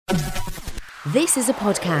This is a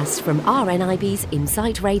podcast from RNIB's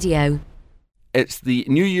Insight Radio. It's the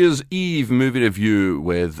New Year's Eve movie review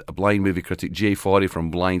with blind movie critic Jay Forry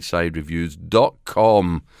from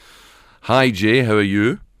blindsidereviews.com. Hi Jay, how are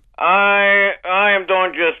you? I am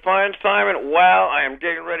doing just fine, Simon. Well, I am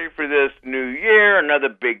getting ready for this new year, another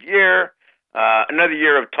big year, another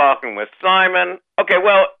year of talking with Simon. Okay,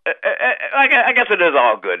 well, I guess it is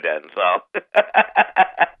all good then, so.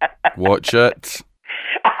 Watch it.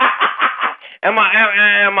 Am I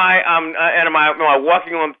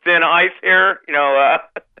walking on thin ice here? You know,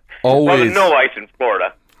 Always. Well, no ice in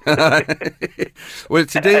Florida. Well,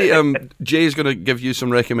 today Jay's going to give you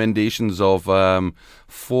some recommendations of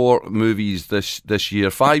 4 movies this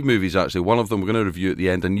year. 5 movies, actually. One of them we're going to review at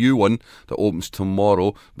the end. A new one that opens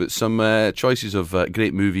tomorrow. But some choices of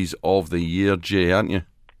great movies of the year, Jay, aren't you?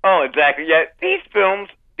 Oh, exactly. Yeah, these films,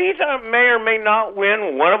 may or may not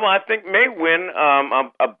win. One of them, I think, may win an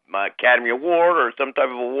Academy Award or some type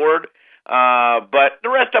of award. But the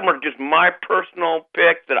rest of them are just my personal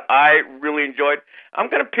picks that I really enjoyed. I'm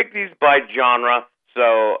going to pick these by genre,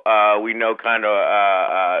 so we know kind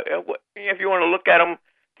of if you want to look at them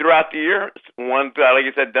throughout the year. Ones, like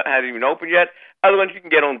you said, hasn't even opened yet. Other ones you can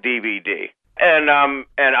get on DVD. And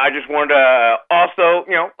I just wanted to also,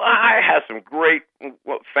 I have some great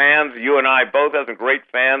fans. You and I both have some great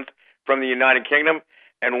fans from the United Kingdom.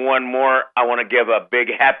 And one more, I want to give a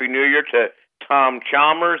big Happy New Year to Tom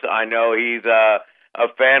Chalmers. I know he's a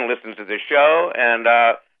fan, listens to the show. And,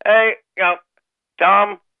 hey,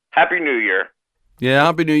 Tom, Happy New Year. Yeah,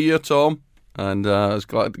 Happy New Year, Tom. And it's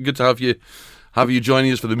good to have you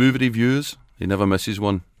joining us for the movie reviews. He never misses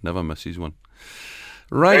one. Never misses one.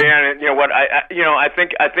 Right. And you know what? I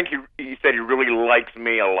think he said he really likes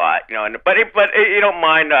me a lot. But you don't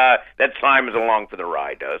mind that Simon is along for the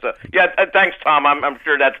ride, though. So yeah, thanks, Tom. I'm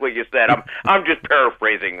sure that's what you said. I'm just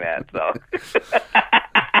paraphrasing that. So.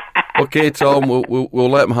 Okay, Tom. We'll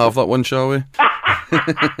let him have that one, shall we?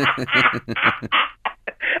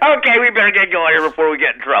 Okay, we better get going here before we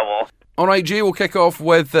get in trouble. All right, Jay. We'll kick off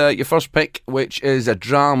with your first pick, which is a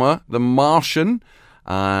drama, The Martian.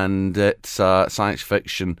 And it's science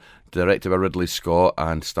fiction directed by Ridley Scott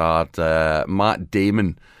and starred Matt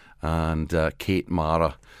Damon and Kate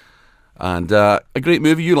Mara. And a great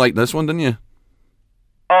movie. You liked this one, didn't you?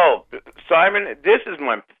 Oh, Simon, this is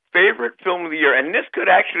my favorite film of the year. And this could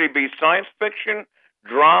actually be science fiction,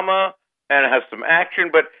 drama, and it has some action.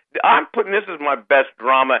 But I'm putting this as my best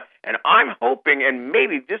drama. And I'm hoping, and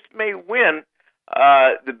maybe this may win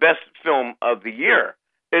the best film of the year.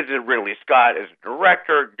 Is it Ridley Scott as a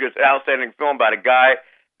director? Just an outstanding film about a guy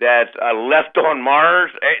that's left on Mars.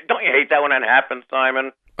 Hey, don't you hate that when that happens,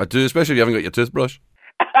 Simon? I do, especially if you haven't got your toothbrush.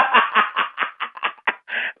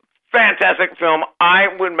 Fantastic film. I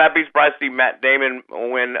wouldn't be surprised to see Matt Damon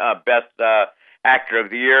win Best Actor of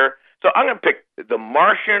the Year. So I'm going to pick The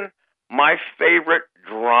Martian, my favorite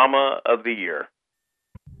drama of the year.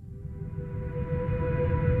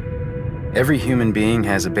 Every human being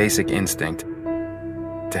has a basic instinct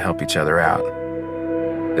to help each other out.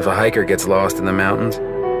 If a hiker gets lost in the mountains,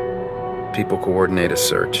 people coordinate a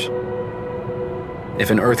search.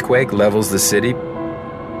 If an earthquake levels the city,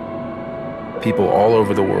 people all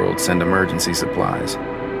over the world send emergency supplies.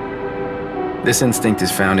 This instinct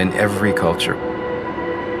is found in every culture,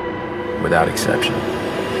 without exception.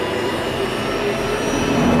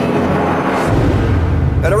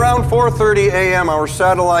 At around 4:30 a.m., our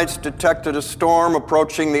satellites detected a storm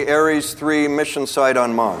approaching the Ares 3 mission site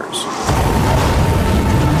on Mars.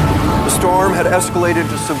 The storm had escalated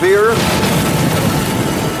to severe,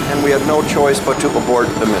 and we had no choice but to abort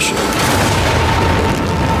the mission.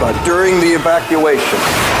 But during the evacuation,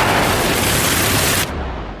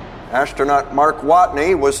 astronaut Mark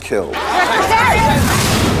Watney was killed.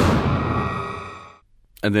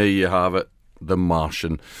 And there you have it. The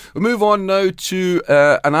Martian. We move on now to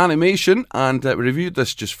an animation, and we reviewed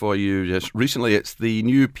this just for you just recently. It's the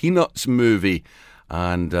new Peanuts movie,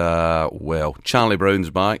 and Charlie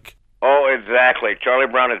Brown's back. Oh, exactly. Charlie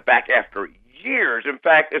Brown is back after years. In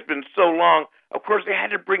fact, it's been so long. Of course, they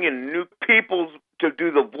had to bring in new people to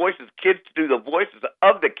do the voices, kids to do the voices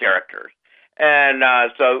of the characters, and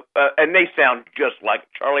and they sound just like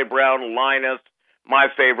Charlie Brown, Linus, my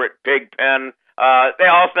favorite, Pigpen. They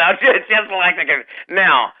all sound just like the characters.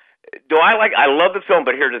 Now, I love the film,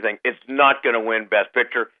 but here's the thing. It's not going to win Best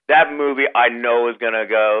Picture. That movie, I know, is going to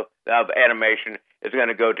go, animation is going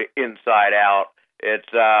to go to Inside Out.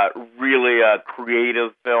 It's really a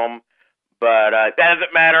creative film, but that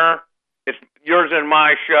doesn't matter. It's yours and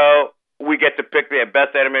my show. We get to pick the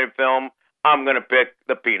Best Animated Film. I'm going to pick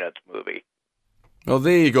the Peanuts movie. Well,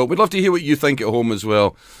 there you go. We'd love to hear what you think at home as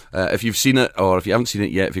well. If you've seen it, or if you haven't seen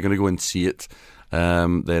it yet, if you're going to go and see it,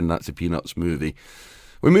 then that's a Peanuts movie.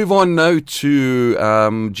 We move on now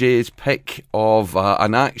to Jay's pick of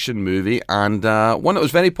an action movie, and one that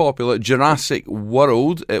was very popular, Jurassic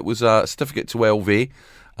World. It was Certificate 12A,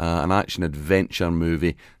 an action-adventure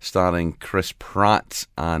movie starring Chris Pratt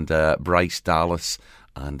and Bryce Dallas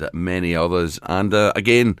and many others. And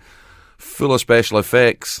again, full of special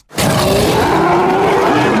effects.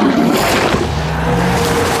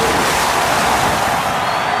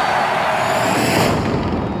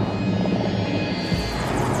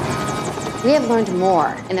 We have learned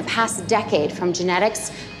more in the past decade from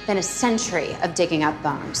genetics than a century of digging up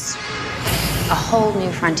bones. A whole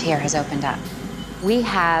new frontier has opened up. We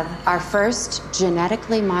have our first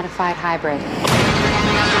genetically modified hybrid.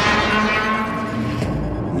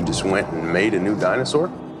 You just went and made a new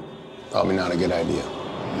dinosaur? Probably not a good idea.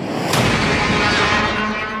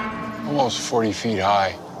 Almost 40 feet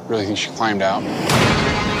high. Really think she climbed out?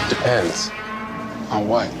 Depends. On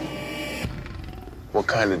what? What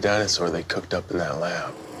kind of dinosaur they cooked up in that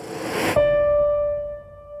lab.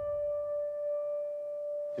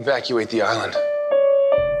 Evacuate the island.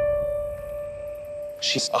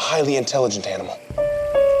 She's a highly intelligent animal.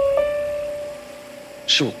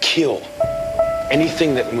 She will kill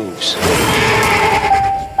anything that moves.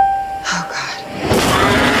 Oh, God.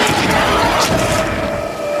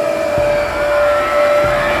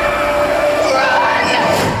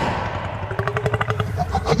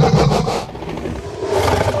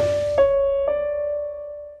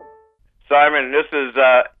 Simon, this is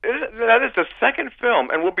the second film,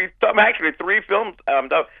 and will be actually three films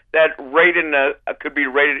that could be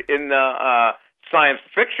rated in the science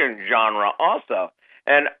fiction genre also.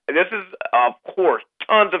 And this is, of course,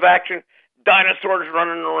 tons of action, dinosaurs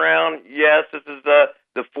running around. Yes, this is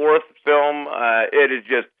the fourth film. It is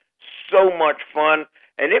just so much fun,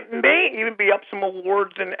 and it may even be up some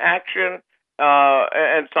awards in action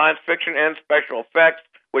and science fiction and special effects,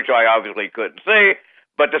 which I obviously couldn't see.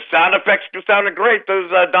 But the sound effects just sounded great.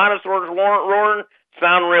 Those dinosaurs roaring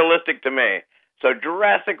sound realistic to me. So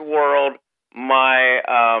Jurassic World, my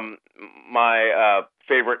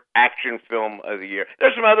favorite action film of the year.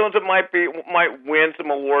 There's some other ones that might win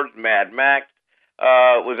some awards. Mad Max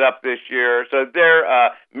was up this year. So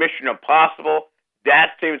they're Mission Impossible.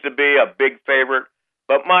 That seems to be a big favorite.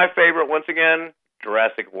 But my favorite, once again,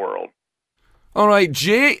 Jurassic World. All right,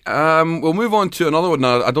 Jay, we'll move on to another one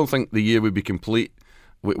now. I don't think the year would be complete.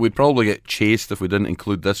 We'd probably get chased if we didn't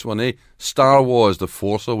include this one, eh? Star Wars: The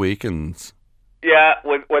Force Awakens. Yeah,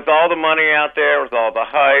 with all the money out there, with all the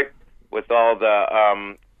hype, with all the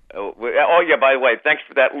oh yeah, by the way, thanks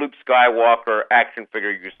for that Luke Skywalker action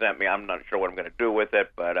figure you sent me. I'm not sure what I'm going to do with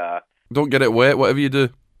it, but don't get it wet, whatever you do.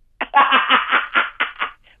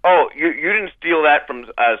 Oh, you didn't steal that from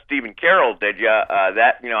Stephen Carroll, did you?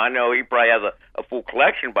 I know he probably has a full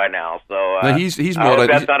collection by now. So no, he's more.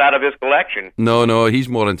 That's not out of his collection. No, he's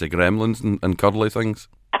more into gremlins and cuddly things.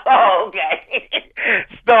 Oh, okay.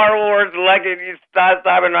 Star Wars,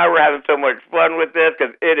 Simon and I were having so much fun with this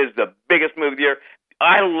because it is the biggest movie of the year.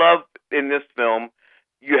 I love in this film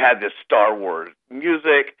you have this Star Wars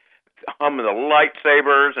music, hum of the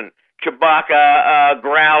lightsabers and Chewbacca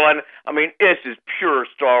growling. I mean, this is pure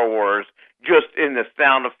Star Wars, just in the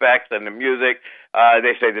sound effects and the music.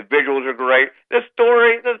 They say the visuals are great. The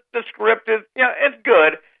story, the script is, it's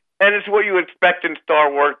good, and it's what you expect in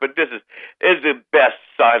Star Wars, but this is the best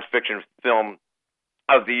science fiction film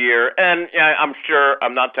of the year. And I'm sure,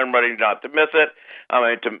 I'm not telling anybody not to miss it,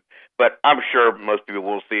 but I'm sure most people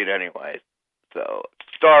will see it anyway. So,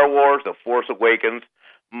 Star Wars, The Force Awakens,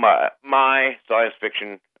 my science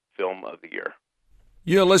fiction film of the year.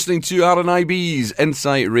 You're listening to RNIB's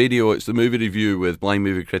Insight Radio. It's the movie review with blind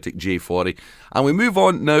movie critic Jay Forry. And we move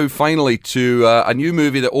on now finally to a new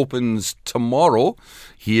movie that opens tomorrow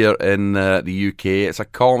here in the UK. It's a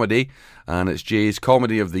comedy, and it's Jay's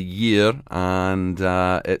comedy of the year, and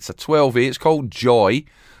it's a 12A. It's called Joy,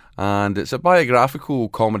 and it's a biographical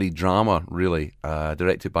comedy drama, really,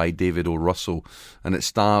 directed by David O. Russell, and it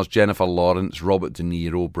stars Jennifer Lawrence, Robert De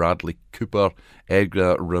Niro, Bradley Cooper,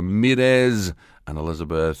 Edgar Ramirez, and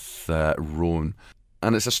Elizabeth Rohn.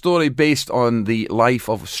 And it's a story based on the life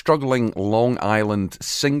of a struggling Long Island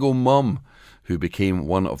single mum who became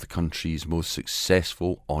one of the country's most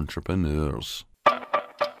successful entrepreneurs.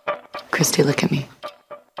 Christy, look at me.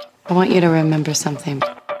 I want you to remember something,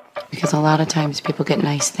 because a lot of times people get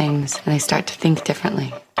nice things and they start to think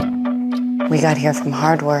differently. We got here from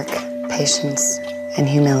hard work, patience, and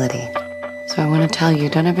humility. So I want to tell you,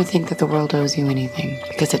 don't ever think that the world owes you anything,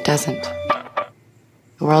 because it doesn't.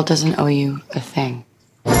 The world doesn't owe you a thing.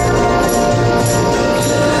 I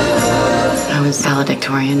was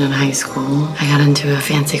valedictorian in high school. I got into a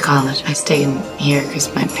fancy college. I stayed here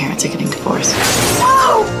because my parents are getting divorced.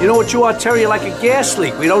 You know what you are, Terry? You're like a gas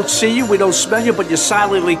leak. We don't see you, we don't smell you, but you're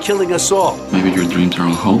silently killing us all. Maybe your dreams are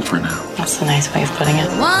on hold for now. That's a nice way of putting it.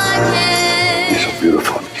 You're so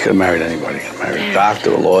beautiful. You could have married anybody. You could have married a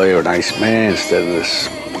doctor, a lawyer, a nice man instead of this.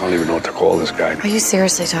 I don't even know what to call this guy. Are you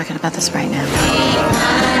seriously talking about this right now?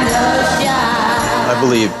 I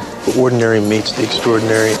believe the ordinary meets the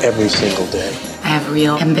extraordinary every single day. I have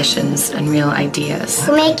real ambitions and real ideas.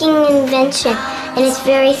 We're making an invention, and it's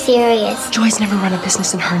very serious. Joy's never run a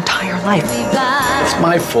business in her entire life. It's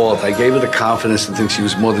my fault. I gave her the confidence to think she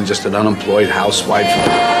was more than just an unemployed housewife.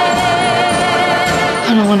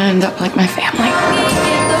 I don't want to end up like my family.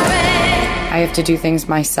 I have to do things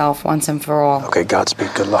myself once and for all. Okay,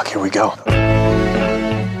 Godspeed. Good luck. Here we go.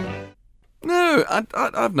 No,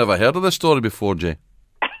 I've never heard of this story before, Jay.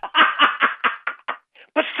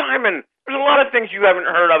 But Simon, there's a lot of things you haven't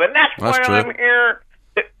heard of, and that's why true. I'm here.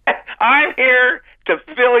 I'm here to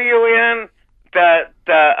fill you in, to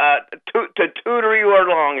tutor you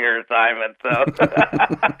along here, Simon. So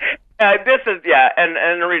this is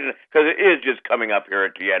and the reason because it is just coming up here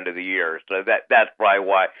at the end of the year, so that's probably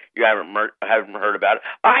why you haven't heard about it.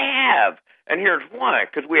 I have, and here's why: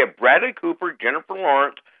 because we have Bradley Cooper, Jennifer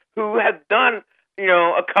Lawrence, who have done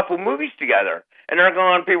a couple movies together. And they're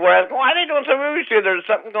going, people are asking, why are they doing some movies here? There's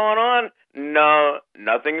something going on. No,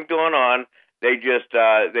 nothing's going on. They just,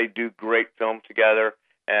 they do great films together.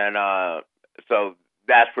 And so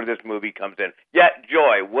that's where this movie comes in. Yet,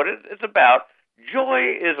 Joy, what it's about,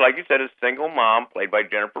 Joy is, like you said, a single mom played by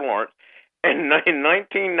Jennifer Lawrence. And in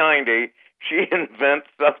 1990, she invents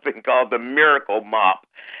something called the Miracle Mop.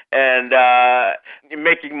 And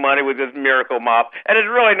making money with this Miracle Mop. And it's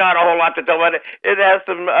really not a whole lot to tell about it. It has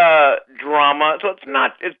some drama. So it's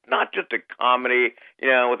not just a comedy,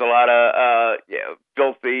 with a lot of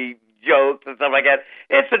filthy jokes and stuff like that.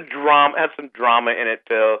 It's a drama, has some drama in it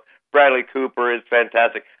too. Bradley Cooper is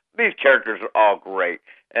fantastic. These characters are all great.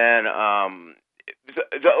 And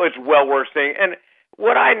so it's well worth seeing. And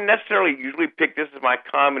would I necessarily usually pick this as my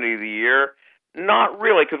comedy of the year? Not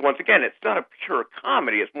really, because once again, it's not a pure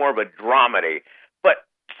comedy. It's more of a dramedy. But,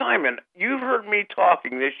 Simon, you've heard me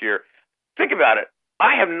talking this year. Think about it.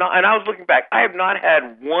 I have not, and I was looking back, I have not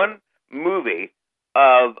had one movie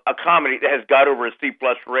of a comedy that has got over a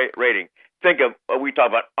C-plus rating. Think of, we talk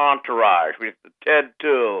about Entourage, we have Ted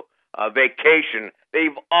 2, Vacation.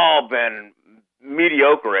 They've all been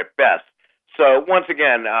mediocre at best. So, once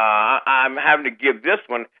again, I'm having to give this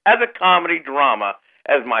one, as a comedy drama,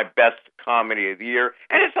 as my best comedy of the year,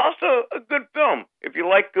 and it's also a good film. If you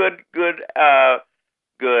like good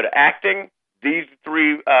acting, these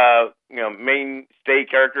three mainstay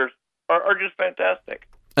characters are just fantastic.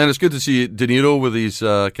 And it's good to see De Niro with his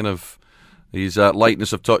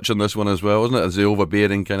lightness of touch on this one as well, isn't it? As the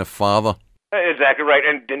overbearing kind of father. Exactly right.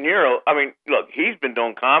 And De Niro, I mean, look, he's been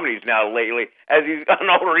doing comedies now lately. As he's gotten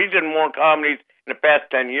older, he's done more comedies in the past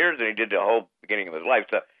 10 years than he did the whole beginning of his life.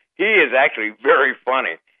 So he is actually very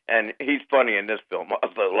funny, and he's funny in this film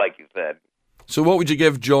also, like you said. So what would you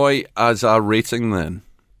give Joy as a rating then?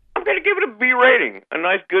 I'm going to give it a B rating, a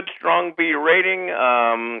nice, good, strong B rating.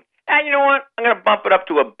 And you know what? I'm going to bump it up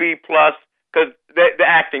to a B+, because the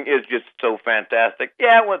acting is just so fantastic.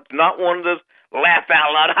 Yeah, well, it's not one of those laugh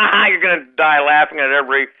out loud, you're going to die laughing at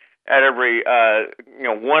every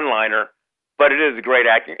one-liner, but it is great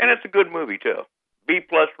acting, and it's a good movie, too. B+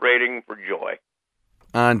 rating for Joy.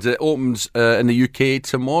 And it opens in the UK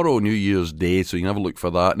tomorrow, New Year's Day, so you can have a look for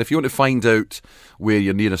that. And if you want to find out where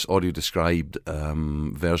your nearest audio-described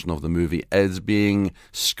version of the movie is being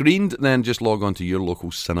screened, then just log on to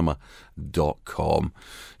yourlocalcinema.com.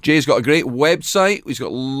 Jay's got a great website. He's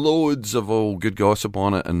got loads of good gossip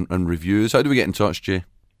on it and reviews. How do we get in touch, Jay?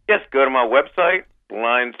 Yes, go to my website,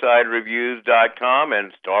 blindsidereviews.com,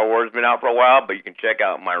 and Star Wars has been out for a while, but you can check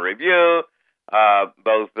out my review,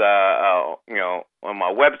 both on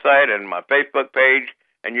my website and my Facebook page,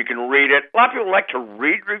 and you can read it. A lot of people like to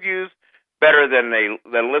read reviews better than they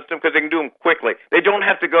listen to them because they can do them quickly. They don't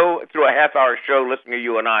have to go through a half-hour show listening to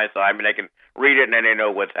you and I, so I mean, they can read it and then they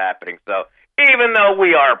know what's happening. So even though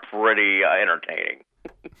we are pretty entertaining.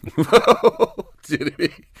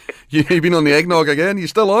 You've been on the eggnog again? You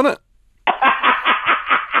still on it?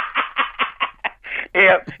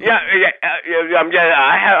 I'm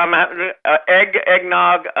having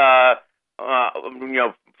eggnog,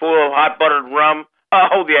 full of hot buttered rum.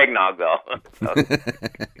 Hold the eggnog, though.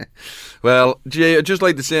 Well, Jay, I'd just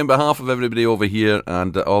like to say on behalf of everybody over here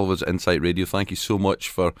and all of us at Insight Radio, thank you so much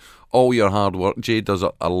for all your hard work. Jay does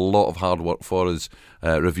a lot of hard work for us,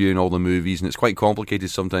 reviewing all the movies, and it's quite complicated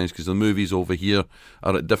sometimes because the movies over here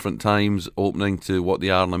are at different times opening to what they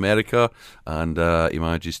are in America, and he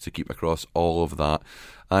manages to keep across all of that.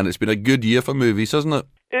 And it's been a good year for movies, hasn't it?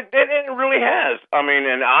 It really has. I mean,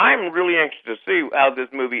 and I'm really anxious to see how this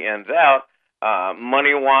movie ends out.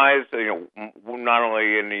 Money-wise, not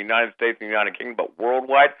only in the United States and the United Kingdom, but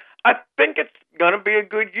worldwide, I think it's going to be a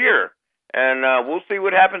good year. And we'll see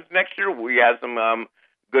what happens next year. We have some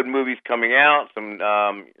good movies coming out, some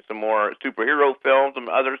more superhero films, some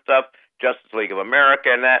other stuff, Justice League of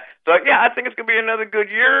America and that. So, yeah, I think it's going to be another good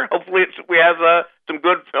year. Hopefully we have some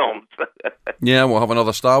good films. Yeah, we'll have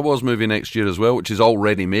another Star Wars movie next year as well, which is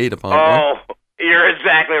already made, apparently. Oh, you're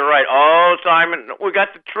exactly right. Oh, Simon, we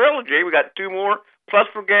got the trilogy. We got 2 more. Plus,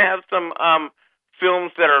 we're going to have some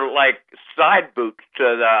films that are like side boots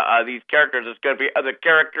to these characters. It's going to be other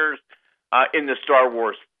characters in the Star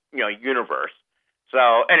Wars, universe.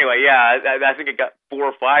 So, anyway, yeah, I think it got 4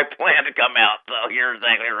 or 5 planned to come out. So, you're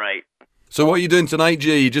exactly right. So, what are you doing tonight,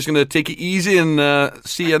 Jay? You just going to take it easy and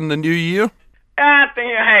see you in the new year?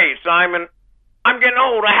 Hey, Simon, I'm getting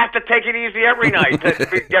old. I have to take it easy every night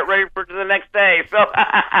to get ready for the next day. So,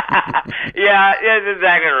 yeah, it's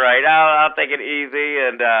exactly right. I'll take it easy,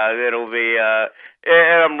 and it'll be.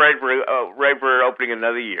 I'm ready for opening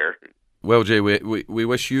another year. Well, Jay, we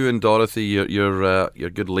wish you and Dorothy, your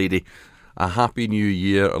good lady, a happy new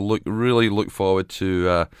year. I really look forward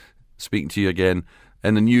to speaking to you again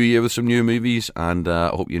in the new year with some new movies, and I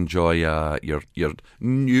hope you enjoy your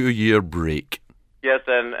New Year break. Yes,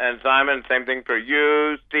 and Simon, same thing for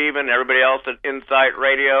you, Stephen, everybody else at Insight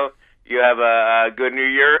Radio. You have a good New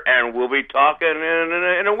Year, and we'll be talking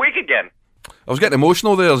in a week again. I was getting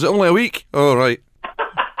emotional there. Is it only a week? Oh, right.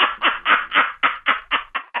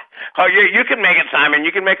 Oh, you can make it, Simon.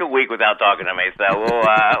 You can make a week without talking to me, so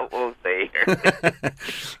we'll see.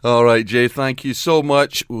 All right, Jay, thank you so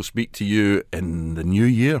much. We'll speak to you in the new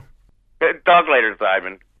year. Talk later,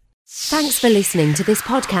 Simon. Thanks for listening to this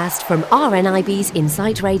podcast from RNIB's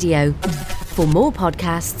Insight Radio. For more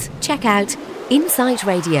podcasts, check out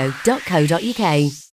insightradio.co.uk.